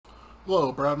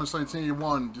Hello,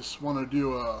 Bradmus1981. Just want to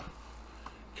do a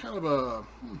kind of a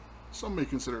some may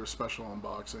consider a special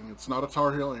unboxing. It's not a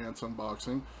Tar Heel Ants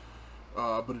unboxing,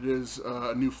 but it is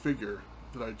a new figure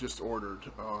that I just ordered.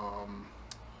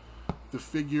 The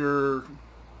figure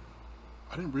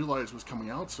I didn't realize was coming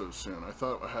out so soon. I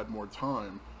thought I had more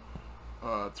time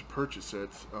to purchase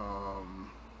it,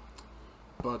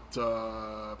 but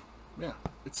yeah,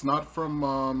 it's not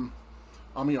from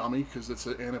Ami because it's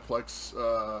an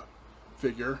Aniplex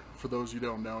figure. For those who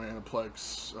don't know,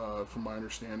 Aniplex, from my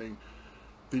understanding,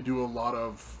 they do a lot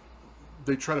of,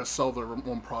 they try to sell their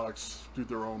own products through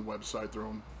their own website, their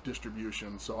own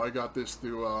distribution. So I got this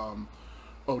through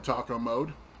Otaku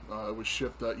Mode. It was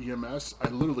shipped EMS. I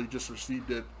literally just received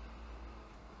it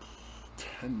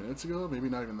 10 minutes ago, maybe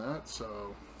not even that.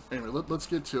 So anyway, let's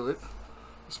get to it.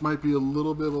 This might be a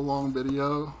little bit of a long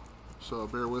video, so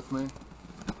bear with me.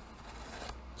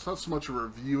 It's not so much a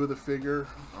review of the figure.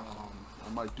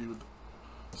 I might do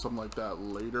something like that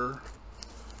later,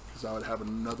 because I would have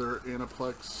another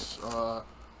Aniplex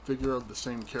figure of the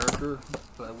same character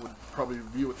that I would probably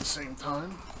review at the same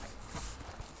time.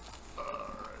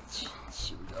 Alright, let's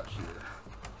see what we got here.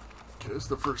 Okay, this is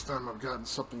the first time I've gotten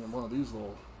something in one of these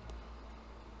little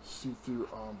see-through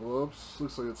envelopes.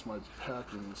 Looks like it's my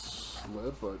packing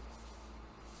slip, but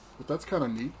that's kind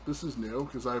of neat. This is new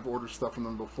because I've ordered stuff from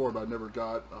them before, but I never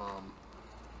got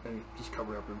any just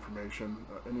covering up information,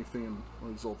 anything in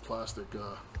one of these old plastic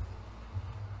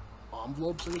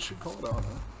envelopes, I guess you'd call it. I don't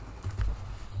know.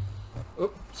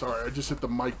 Oh, sorry, I just hit the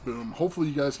mic boom. Hopefully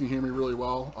you guys can hear me really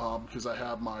well, because I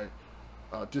have my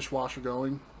dishwasher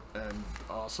going, and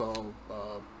also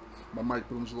my mic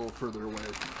boom's a little further away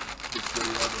this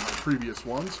video than my previous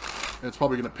ones, and it's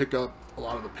probably going to pick up a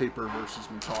lot of the paper versus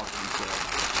me talking. So.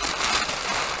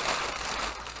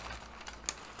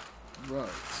 Right.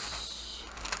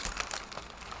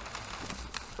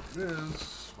 It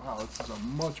is. Wow, this is a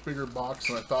much bigger box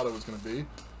than I thought it was going to be.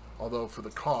 Although for the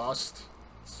cost,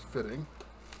 it's fitting.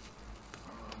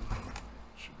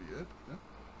 Should be it. Yep.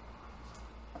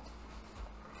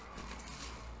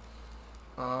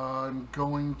 I'm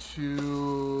going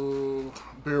to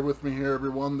bear with me here,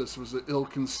 everyone. This was an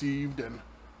ill-conceived and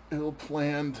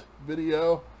ill-planned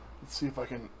video. Let's see if I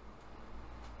can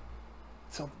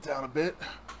tilt it down a bit.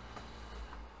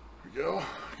 Here we go.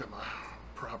 Got my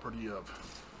property of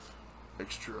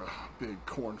extra big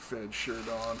corn-fed shirt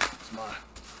on. It's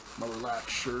my relaxed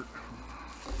shirt.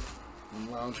 I'm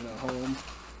lounging at home.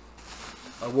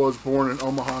 I was born in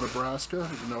Omaha, Nebraska,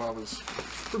 even though I was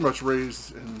pretty much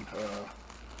raised in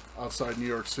outside New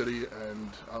York City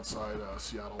and outside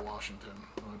Seattle, Washington.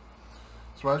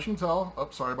 So as you can tell, oh,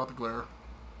 sorry about the glare.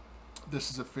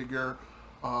 This is a figure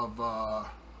of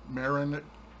Marin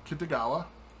Kitagawa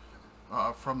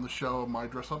from the show My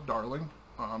Dress Up Darling.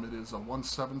 It is a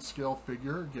 1/7 scale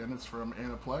figure. Again, it's from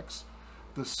Aniplex.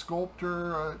 The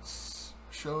sculptor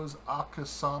shows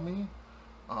Akasami.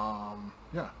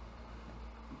 Yeah.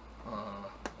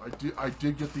 I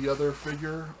did get the other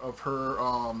figure of her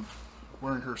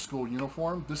wearing her school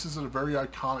uniform. This is a very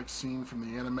iconic scene from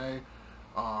the anime.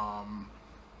 I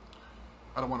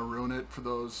don't want to ruin it for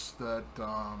those that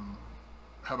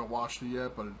haven't watched it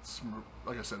yet, but it's,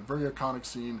 like I said, a very iconic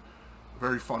scene,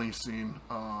 very funny scene.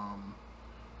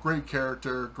 Great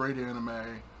character, great anime.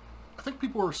 I think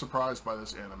people were surprised by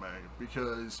this anime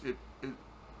because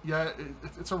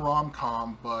it's a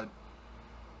rom-com, but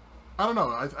I don't know.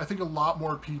 I think a lot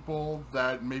more people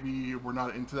that maybe were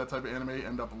not into that type of anime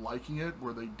end up liking it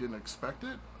where they didn't expect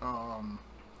it. I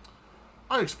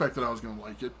expected I was going to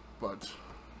like it, but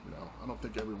you know, I don't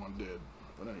think everyone did.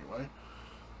 But anyway,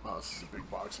 wow, this is a big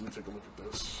box. Let me take a look at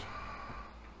this.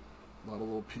 A lot of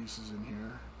little pieces in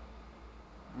here.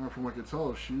 I don't know, from what I can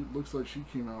tell, she looks like she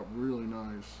came out really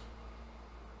nice.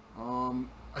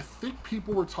 I think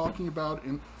people were talking about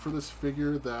for this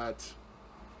figure that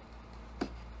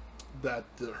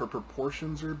her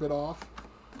proportions are a bit off.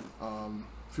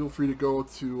 Feel free to go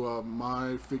to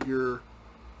my figure.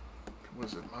 What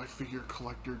is it?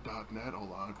 myfigurecollector.net.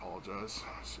 Hold on, I apologize.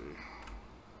 Let's see.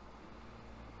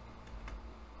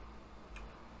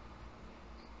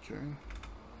 Okay.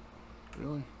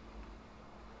 Really?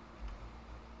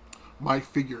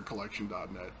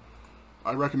 myfigurecollection.net.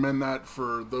 I recommend that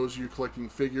for those of you collecting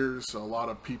figures. A lot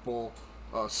of people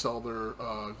sell their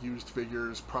used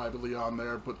figures privately on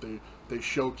there, but they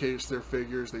showcase their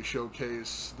figures, they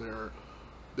showcase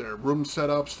their room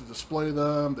setups to display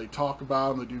them, they talk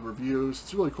about them, they do reviews.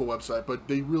 It's a really cool website, but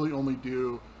they really only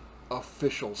do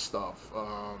official stuff.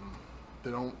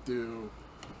 They don't do,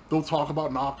 they'll talk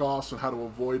about knockoffs and how to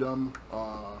avoid them,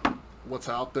 what's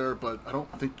out there, but I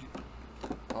don't think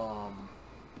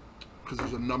because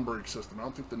there's a numbering system. I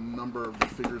don't think the number of the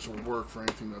figures will work for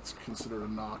anything that's considered a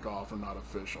knockoff or not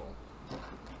official.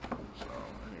 So,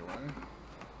 anyway.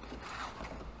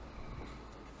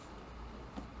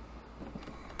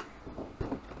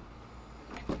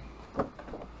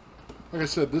 Like I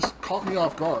said, this caught me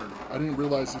off guard. I didn't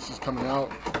realize this is coming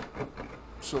out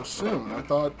so soon. I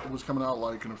thought it was coming out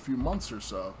like in a few months or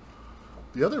so.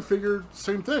 The other figure,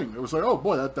 same thing. It was like, oh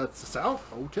boy, that's out?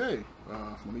 Okay,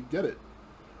 let me get it.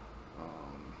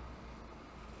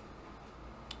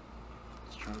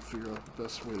 Let's try to figure out the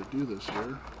best way to do this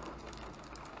here.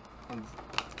 I'll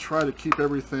try to keep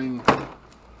everything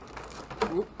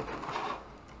from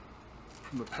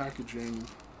the packaging,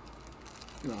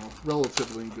 you know,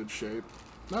 relatively in good shape.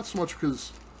 Not so much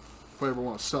because if I ever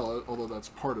want to sell it, although that's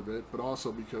part of it, but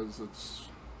also because it's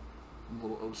a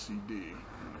little OCD.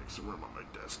 Make some room on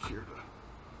my desk here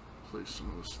to place some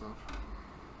of this stuff.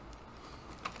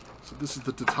 So this is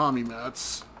the tatami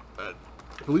mats. I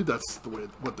believe that's the way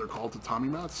what they're called, tatami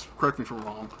mats. Correct me if I'm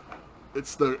wrong.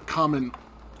 It's the common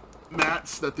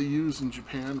mats that they use in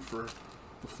Japan for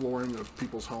the flooring of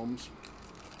people's homes.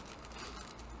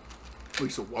 At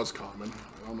least it was common.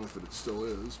 I don't know if it still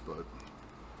is, but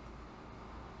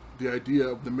the idea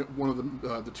of one of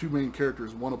the two main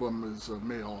characters, one of them is a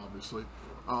male, obviously,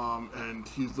 and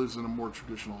he lives in a more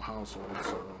traditional household.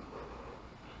 So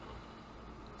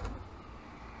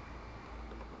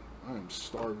I am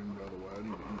starving, by the way. I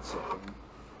need to eat something.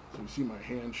 So you see my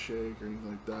hand shake or anything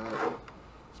like that.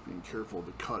 Just being careful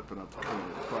to cut, but not to cut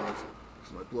any products,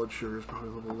 because my blood sugar is probably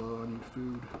a little low. I need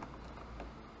food.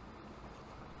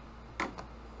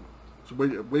 So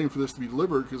waiting for this to be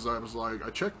delivered, because I was like, I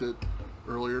checked it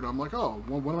earlier, and I'm like, oh,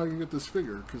 well, when am I going to get this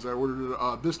figure? Because I ordered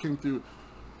it, this came through,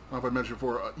 I don't know if I mentioned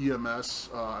before, EMS.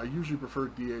 I usually prefer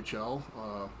DHL,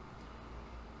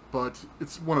 but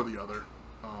it's one or the other.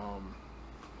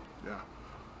 Yeah.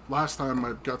 Last time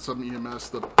I got some EMS,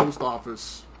 the post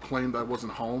office claimed I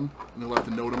wasn't home, and they left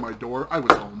a note on my door. I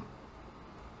was home.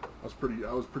 I was pretty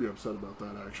upset about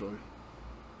that, actually.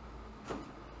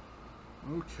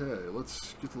 Okay,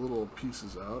 let's get the little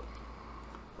pieces out.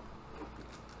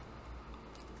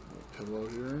 Little pillow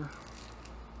here.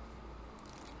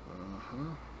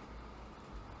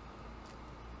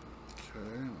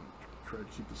 Okay, try to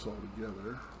keep this all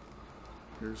together.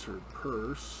 Here's her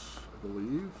purse, I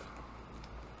believe.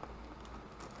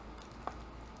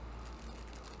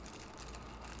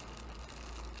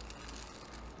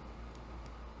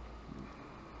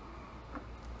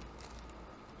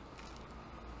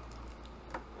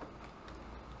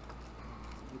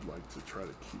 Like to try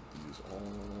to keep these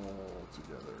all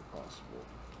together if possible.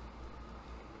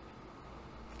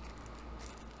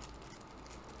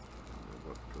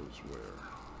 What goes where?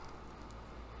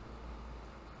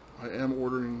 I am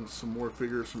ordering some more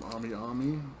figures from Ami.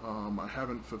 I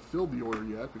haven't fulfilled the order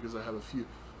yet because I have a few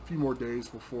more days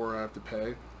before I have to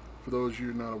pay. For those of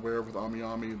you not aware, with Ami,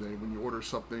 when you order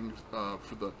something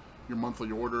for your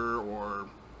monthly order or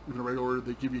even a regular order,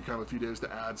 they give you kind of a few days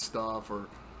to add stuff or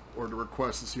to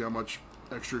request to see how much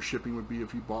extra shipping would be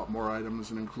if you bought more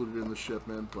items and included in the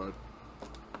shipment. But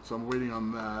so I'm waiting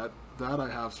on that. I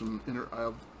have some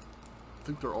I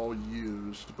think they're all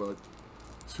used, but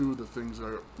two of the things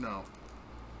are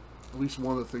at least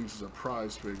one of the things is a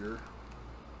prize figure.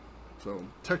 So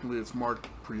technically it's marked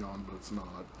pre-owned, but it's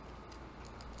not.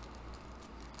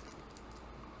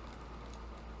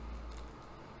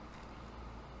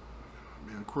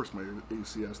 Man, of course my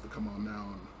AC has to come on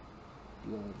now and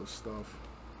do all this stuff.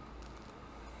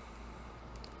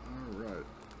 Alright.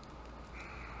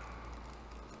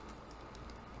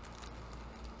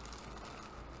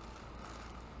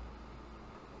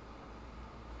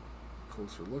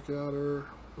 Closer look at her.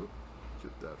 Oop,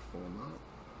 get that phone up.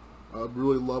 I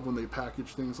really love when they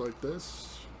package things like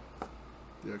this.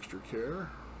 The extra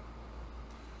care.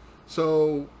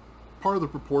 So, part of the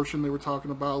proportion they were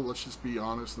talking about, let's just be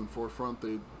honest and forefront,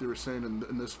 they were saying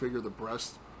in this figure the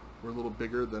breasts were a little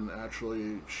bigger than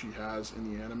actually she has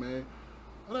in the anime.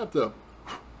 I'd have to,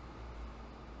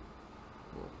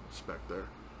 little spec there.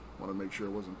 Want to make sure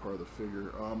it wasn't part of the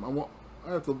figure.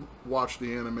 I have to watch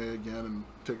the anime again and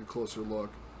take a closer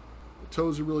look. The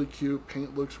toes are really cute.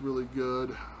 Paint looks really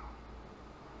good.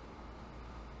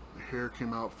 The hair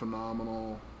came out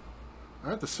phenomenal. I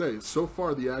have to say, so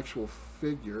far the actual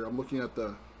figure, I'm looking at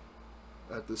the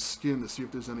skin to see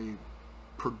if there's any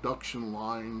production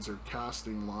lines or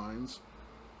casting lines.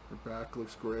 Her back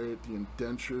looks great. The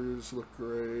indentures look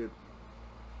great.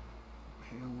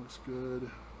 Hand looks good.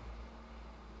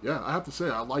 Yeah, I have to say,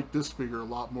 I like this figure a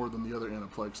lot more than the other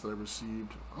Aniplex that I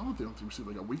received. I don't think I received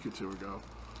like a week or two ago.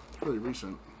 It's really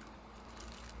recent.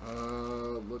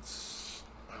 Let's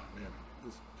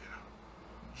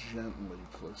gently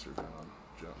place her down.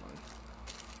 Gently.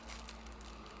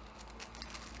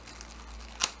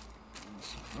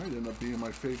 This might end up being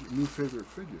my new favorite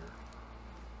figure.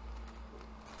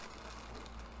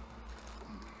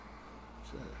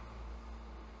 Okay.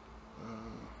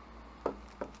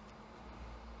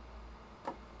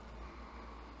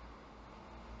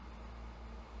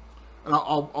 And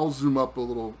I'll zoom up a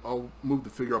little. I'll move the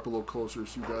figure up a little closer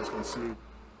so you guys can see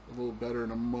a little better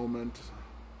in a moment.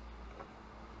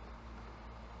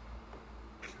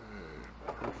 Okay,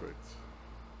 perfect.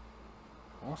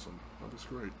 Awesome. That was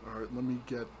great. All right, let me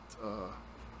get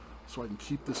so I can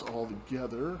keep this all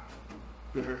together.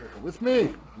 Bear with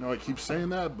me. I know I keep saying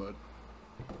that, but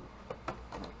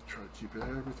I'll try to keep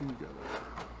everything together.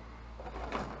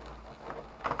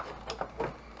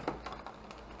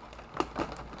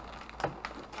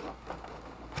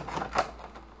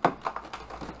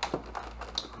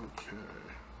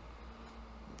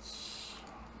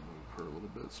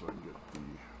 So I can get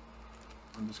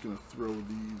I'm just going to throw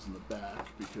these in the back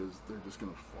because they're just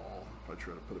going to fall if I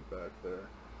try to put it back there.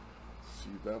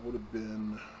 See, that would have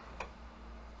been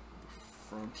the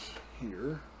front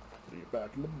here. Putting it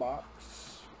back in the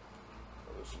box.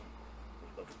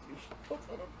 Look at these.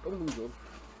 Don't lose them.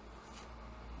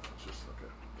 It's just,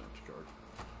 okay, empty card.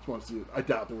 Just want to see it. I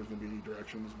doubt there was going to be any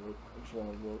directions, but I just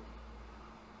want to look.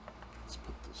 Let's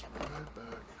put this right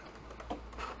back.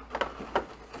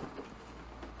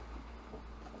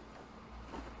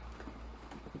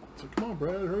 So come on,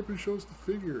 Brad, hurry up and show us the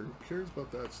figure. Who cares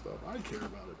about that stuff? I care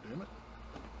about it, damn it.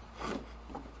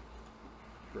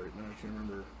 Great, now I can't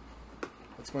remember.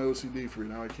 That's my OCD for you.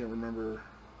 Now I can't remember.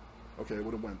 Okay, it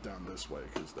would have went down this way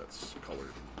because that's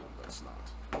colored. That's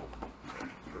not.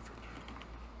 Okay, perfect.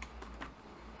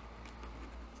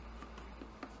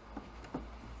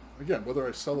 Again, whether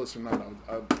I sell this or not,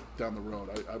 down the road,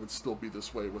 I would still be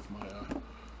this way with my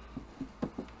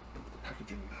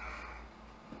packaging.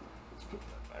 Let's put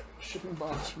that back in the shipping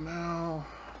box for now.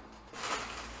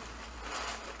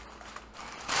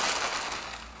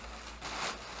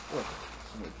 Oh,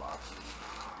 so many boxes.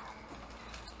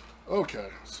 Okay,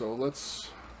 so let's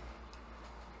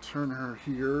turn her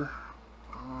here.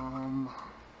 I'm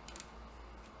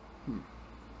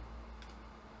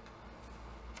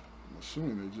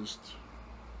assuming they just,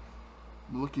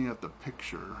 I'm looking at the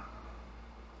picture.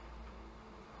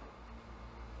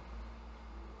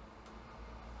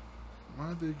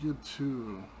 Why'd they give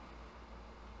two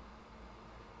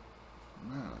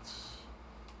mats?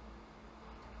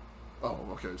 Oh,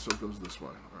 okay, so it goes this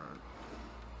way. Alright.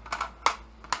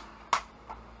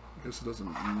 I guess it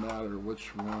doesn't matter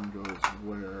which one goes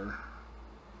where.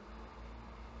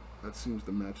 That seems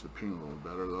to match the paint a little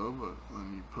better though, but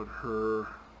then you put her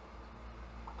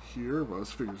here. Well,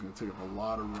 this figure's going to take up a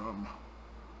lot of room.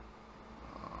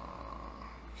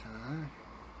 Okay.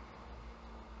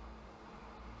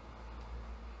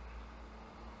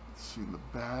 Let's see, the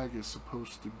bag is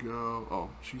supposed to go... Oh,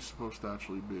 she's supposed to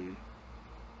actually be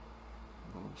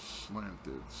a little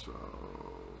slanted, so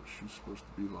she's supposed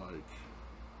to be like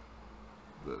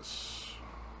this.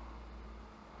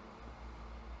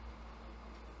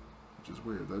 Which is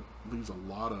weird. That leaves a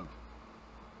lot of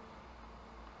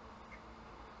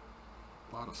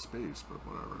space, but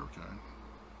whatever, okay.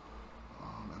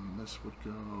 And this would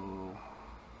go...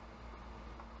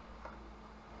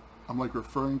 I'm like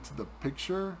referring to the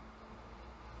picture.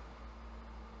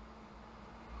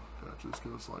 Okay, it just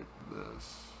goes like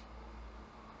this.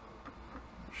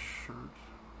 Shirt.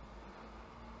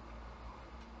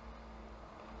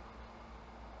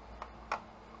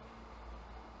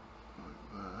 Like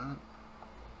that.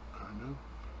 Kind of.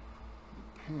 The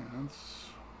pants.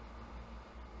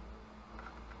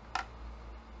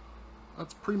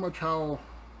 That's pretty much how...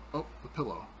 Oh, the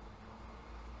pillow.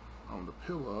 On the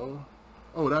pillow...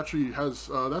 Oh, it actually has...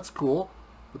 that's cool.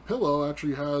 The pillow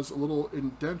actually has a little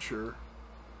indenture,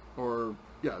 or...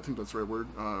 Yeah, I think that's the right word.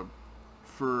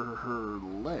 For her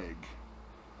leg.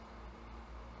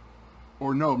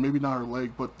 Or no, maybe not her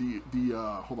leg, but the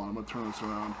hold on, I'm going to turn this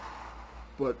around.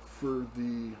 But for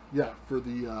the... Yeah, for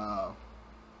the...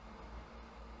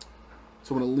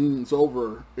 So when it leans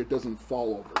over, it doesn't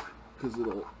fall over. Because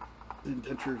it'll... The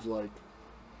indenture's like,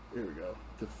 here we go,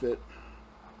 to fit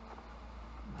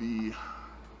the,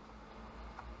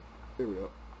 there we go.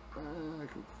 I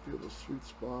can feel the sweet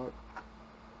spot.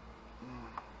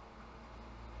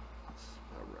 That's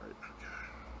about right,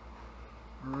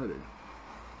 okay. Alrighty.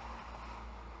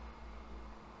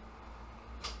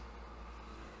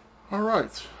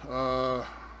 Alright,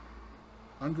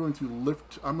 I'm going to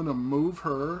lift, I'm going to move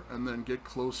her and then get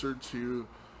closer to,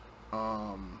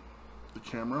 the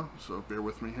camera, so bear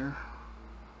with me here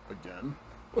again.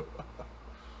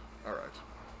 Alright.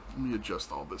 Let me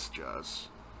adjust all this jazz.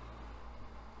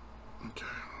 Okay.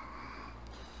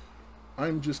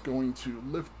 I'm just going to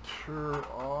lift her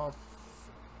off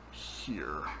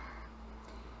here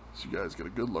so you guys get a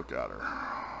good look at her.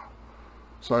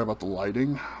 Sorry about the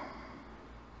lighting.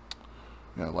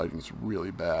 Yeah, lighting's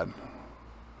really bad.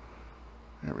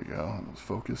 There we go. Let's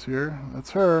focus here.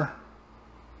 That's her.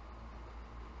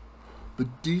 The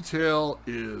detail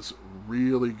is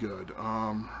really good.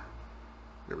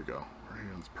 There we go. Her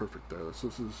hand's perfect there. This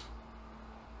is,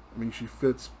 I mean, she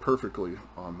fits perfectly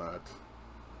on that.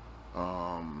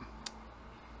 I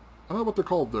don't know what they're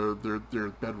called. They're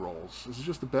bed rolls. Is it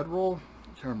just a bed roll?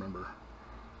 I can't remember.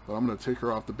 But I'm going to take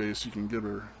her off the base so you can give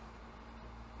her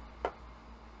a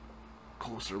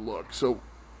closer look. So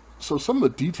some of the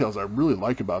details I really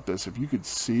like about this, if you could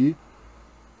see,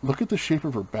 look at the shape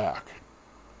of her back.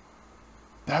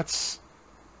 That's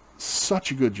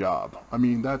such a good job. I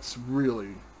mean, that's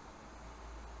really,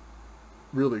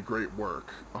 really great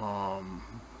work. Top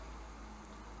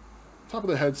of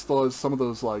the head still has some of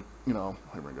those, like, you know,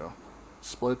 here we go,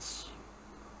 splits,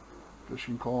 I guess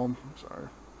you can call them. I'm sorry.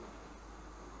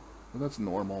 But that's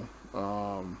normal.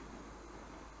 I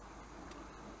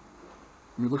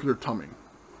mean, look at her tummy.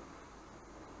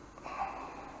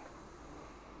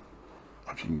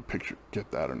 If you can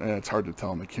get that, or it's hard to tell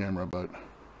on the camera, but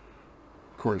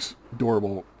of course,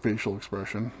 adorable facial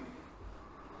expression.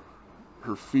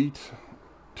 Her feet,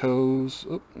 toes.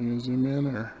 Oh, I'm gonna zoom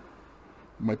in, or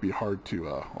it might be hard to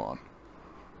on.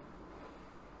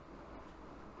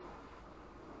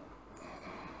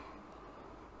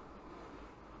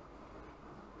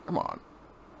 Come on.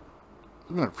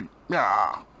 Look at her feet.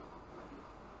 Yeah.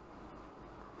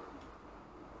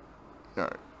 All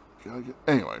right.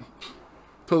 Anyway.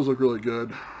 Toes look really good.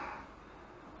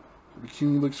 The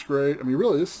bikini looks great. I mean,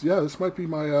 really, this might be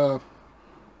my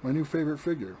my new favorite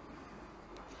figure.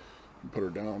 Put her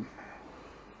down.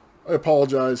 I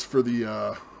apologize for the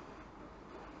I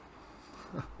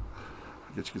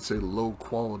guess you could say the low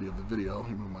quality of the video.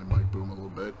 Move my mic boom a little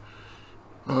bit.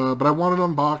 But I wanted to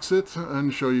unbox it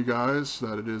and show you guys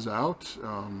that it is out.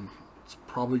 It's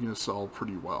probably going to sell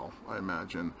pretty well, I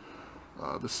imagine.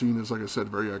 The scene is, like I said,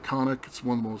 very iconic. It's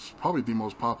one of the most, probably the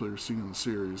most popular scene in the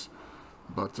series.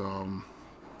 But,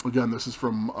 again, this is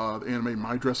from the anime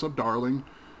My Dress Up Darling.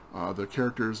 The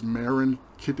character is Marin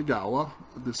Kitagawa.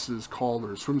 This is called her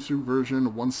swimsuit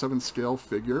version 1/7 scale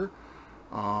figure.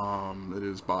 It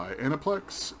is by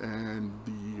Aniplex, and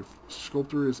the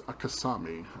sculptor is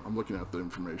Akasami. I'm looking at the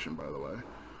information, by the way.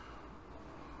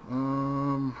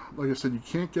 Like I said, you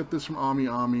can't get this from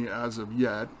Ami as of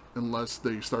yet, unless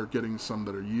they start getting some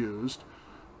that are used,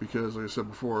 because like I said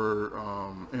before,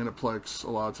 Aniplex a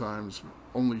lot of times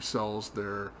only sells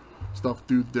their stuff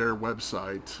through their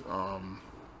website,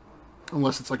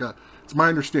 unless it's like it's my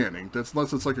understanding,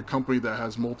 unless it's like a company that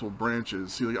has multiple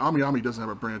branches. See, like Ami doesn't have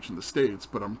a branch in the States,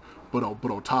 but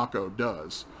Otaku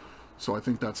does, so I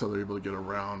think that's how they're able to get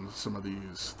around some of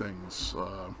these things,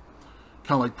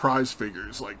 kind of like prize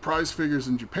figures. Like prize figures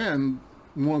in Japan,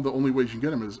 one of the only ways you can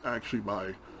get them is actually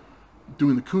by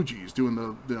doing the kujis, doing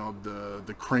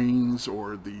the cranes,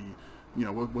 or the, you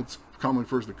know, what's commonly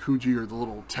referred to the kuji, or the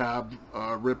little tab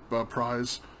rip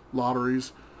prize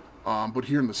lotteries. But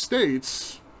here in the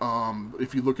States,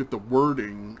 if you look at the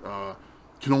wording,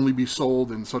 can only be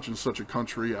sold in such and such a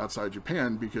country outside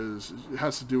Japan, because it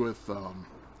has to do with,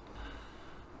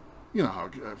 you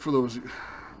know, for those,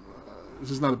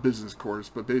 this is not a business course,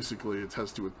 but basically it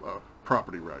has to do with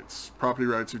property rights. Property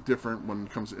rights are different when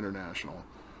it comes to international.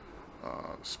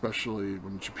 Especially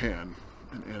when Japan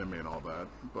and anime and all that.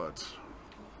 But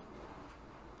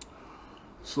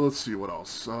so let's see what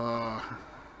else. Do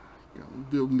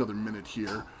another minute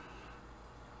here.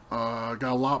 Got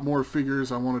a lot more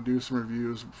figures I want to do some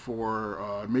reviews for.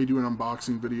 I may do an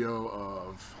unboxing video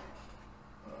of.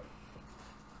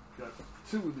 Got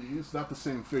two of these, not the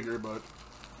same figure, but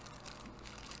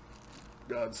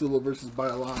Godzilla versus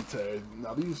Biollante.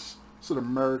 Now these, it's an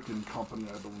American company,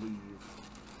 I believe.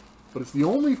 But it's the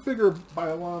only figure by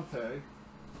Biollante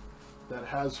that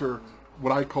has her,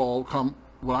 what I call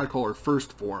her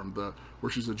first form, where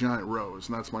she's a giant rose,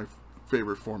 and that's my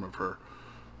favorite form of her.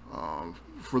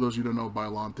 For those of you who don't know,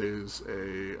 Biollante is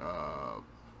an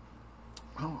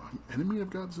enemy of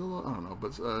Godzilla? I don't know,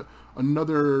 but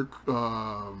another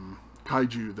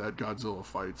kaiju that Godzilla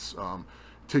fights.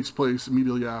 Takes place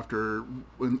immediately after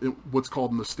what's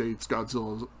called in the States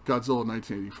Godzilla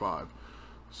 1985.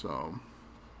 So.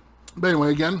 But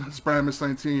anyway, again, it's Brian Miss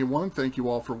 1981. Thank you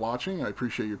all for watching. I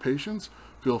appreciate your patience.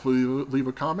 Feel free to leave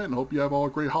a comment, and hope you have all a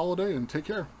great holiday, and take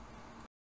care.